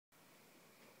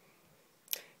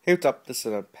Hey, what's up? This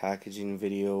is a packaging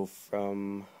video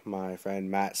from my friend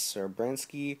Matt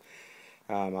Serbransky.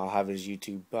 I'll have his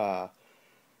YouTube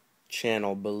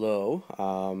channel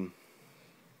below.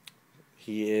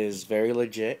 He is very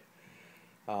legit.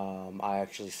 I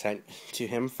actually sent to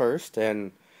him first,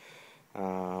 and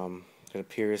it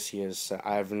appears he is.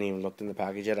 I haven't even looked in the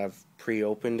package yet. I've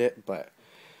pre-opened it, but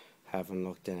haven't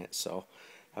looked in it. So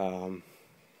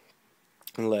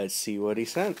let's see what he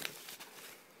sent.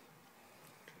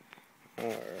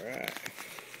 Alright.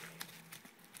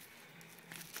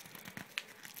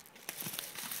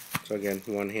 So again,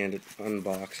 one-handed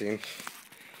unboxing.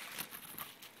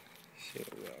 See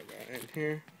what we all got in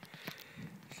here.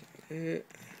 Is that it?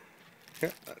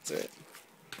 Yep, that's it.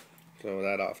 Throw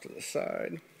that off to the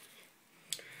side.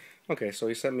 Okay, so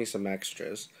he sent me some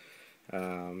extras.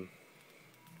 Some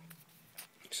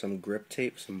grip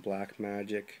tape, some Black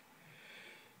Magic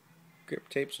grip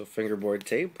tape, so fingerboard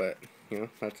tape, but you know,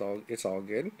 that's all, it's all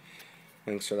good.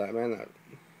 Thanks for that, man.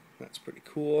 That's pretty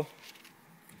cool.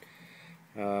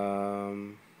 I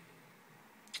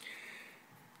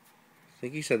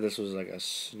think he said this was like a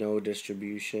snow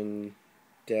distribution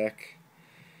deck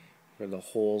where the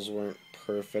holes weren't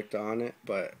perfect on it,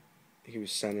 but he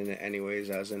was sending it anyways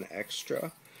as an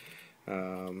extra.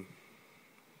 Yeah,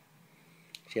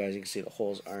 as you can see, the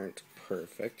holes aren't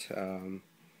perfect. Other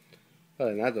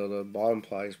than that, though, the bottom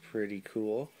ply is pretty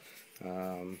cool.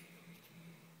 Yeah,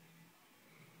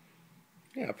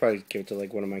 I'll probably give it to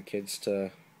like one of my kids to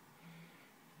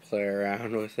play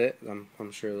around with it.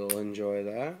 I'm sure they'll enjoy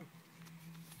that.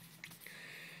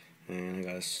 And I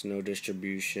got a snow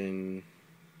distribution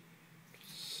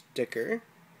sticker.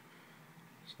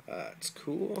 So that's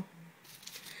cool.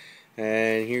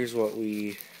 And here's what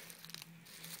we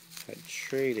had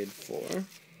traded for. Let's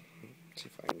see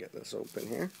if I can get this open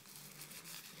here.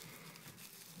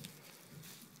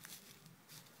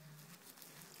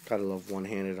 Gotta love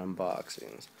one-handed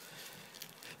unboxings.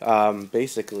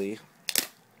 Basically,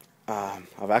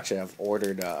 I've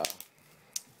ordered a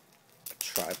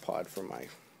tripod for my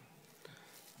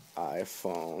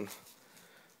iPhone,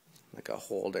 like a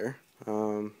holder.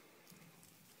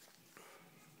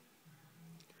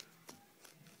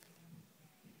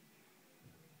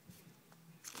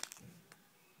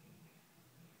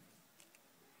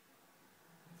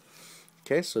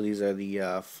 Okay, so these are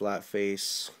the flat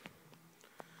face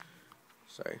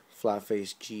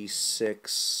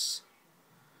G6.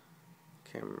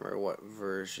 Can't remember what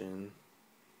version,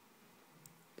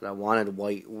 but I wanted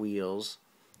white wheels.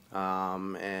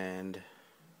 And I'm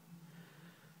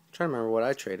trying to remember what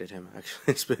I traded him. Actually,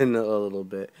 it's been a little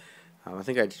bit. I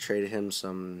think I traded him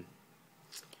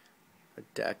a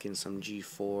deck and some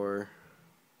G4Ds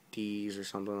or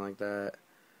something like that,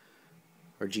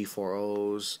 or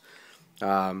G4Os.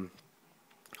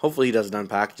 Hopefully he does an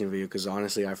unpackaging video, because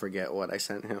honestly I forget what I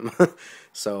sent him.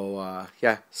 So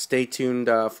yeah, stay tuned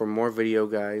for more video,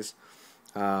 guys.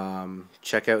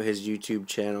 Check out his YouTube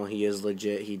channel. He is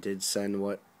legit. He did send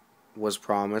what was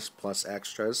promised plus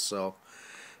extras, so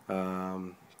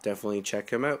definitely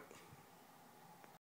check him out.